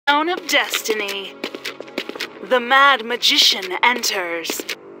Stone of Destiny. The mad magician enters.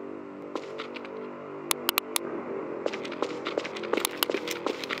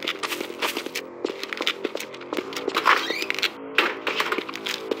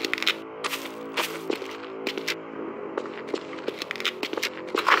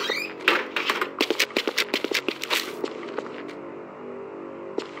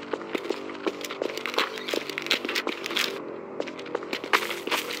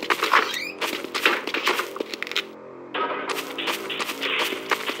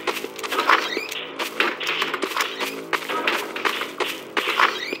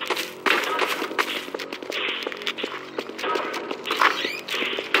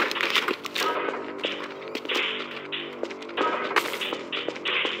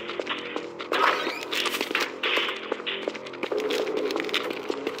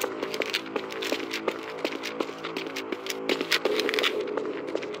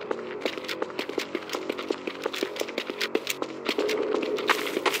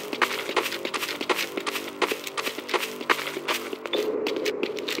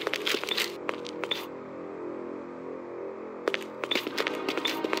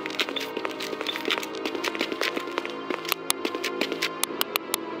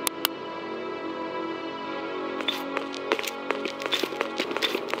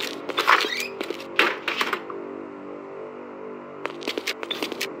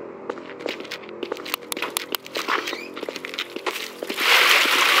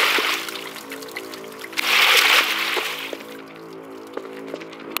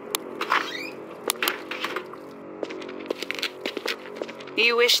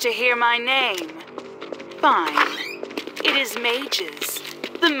 You wish to hear my name? Fine. It is Mages,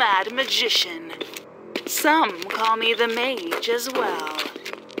 the Mad Magician. Some call me the Mage as well.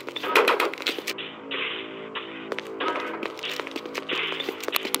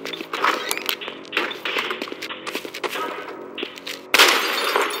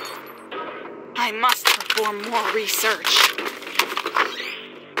 I must perform more research.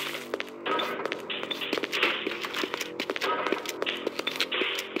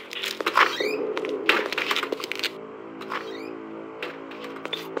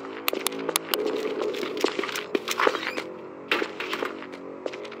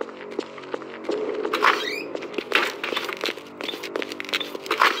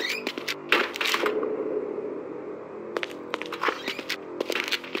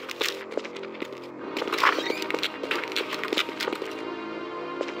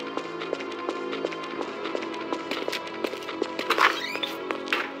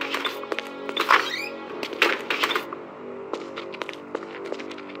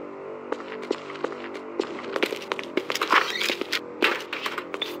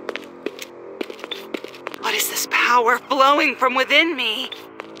 What is this power flowing from within me?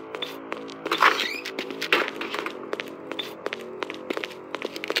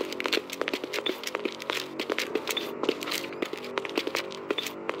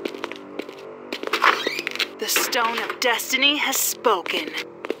 The Stone of Destiny has spoken.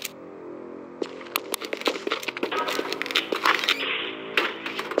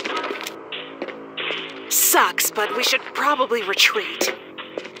 Sucks, but we should probably retreat.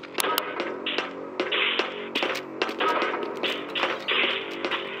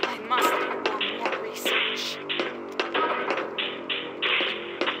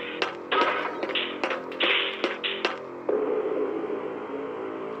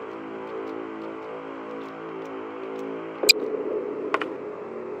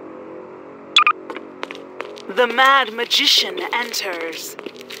 The Mad Magician enters.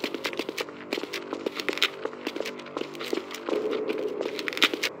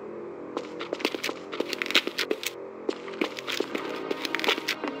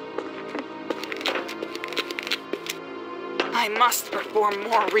 I must perform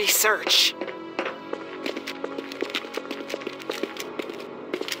more research.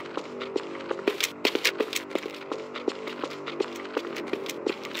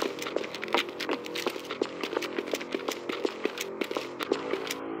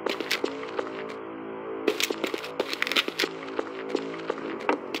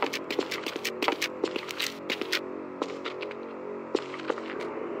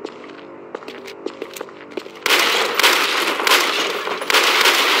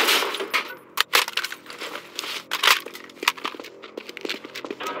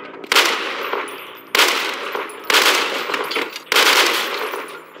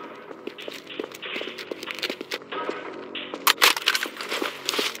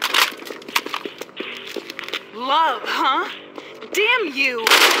 Love, huh? Damn you!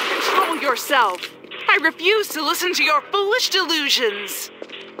 Control yourself! I refuse to listen to your foolish delusions!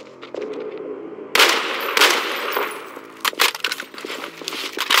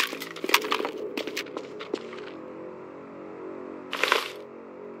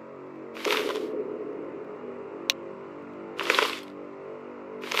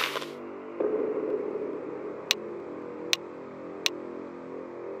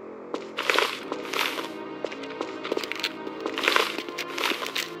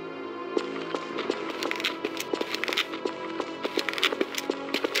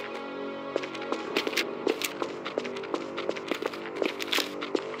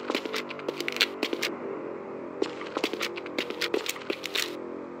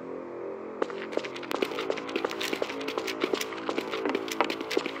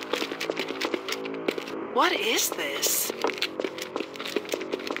 What is this?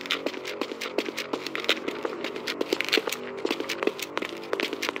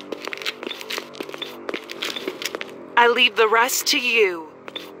 I leave the rest to you.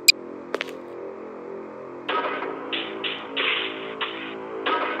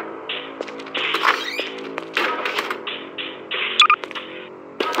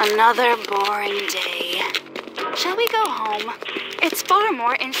 Another boring day. Shall we go home? It's far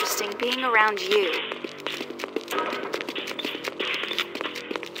more interesting being around you.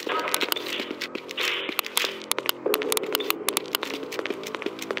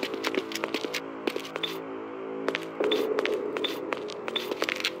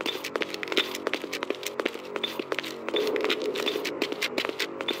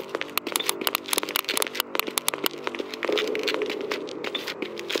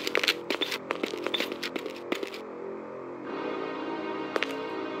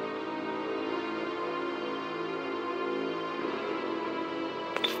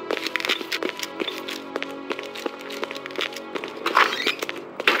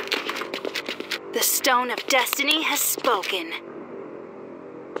 The Stone of Destiny has spoken.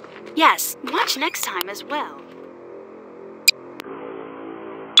 Yes, watch next time as well.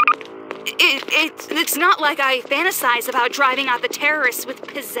 It's not like I fantasize about driving out the terrorists with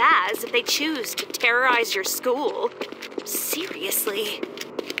pizzazz if they choose to terrorize your school. Seriously.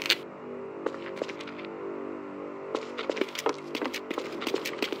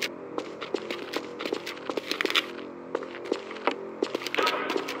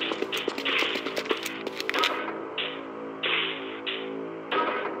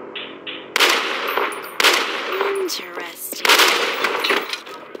 Interesting.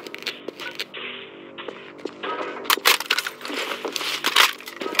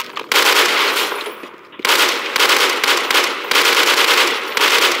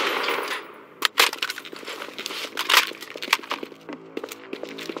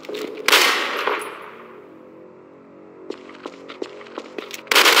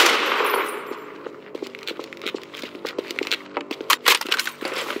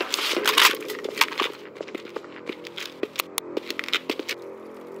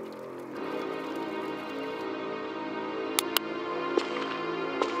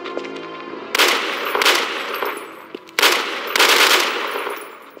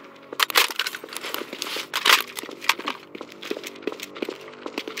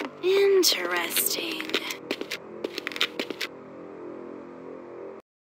 Interesting.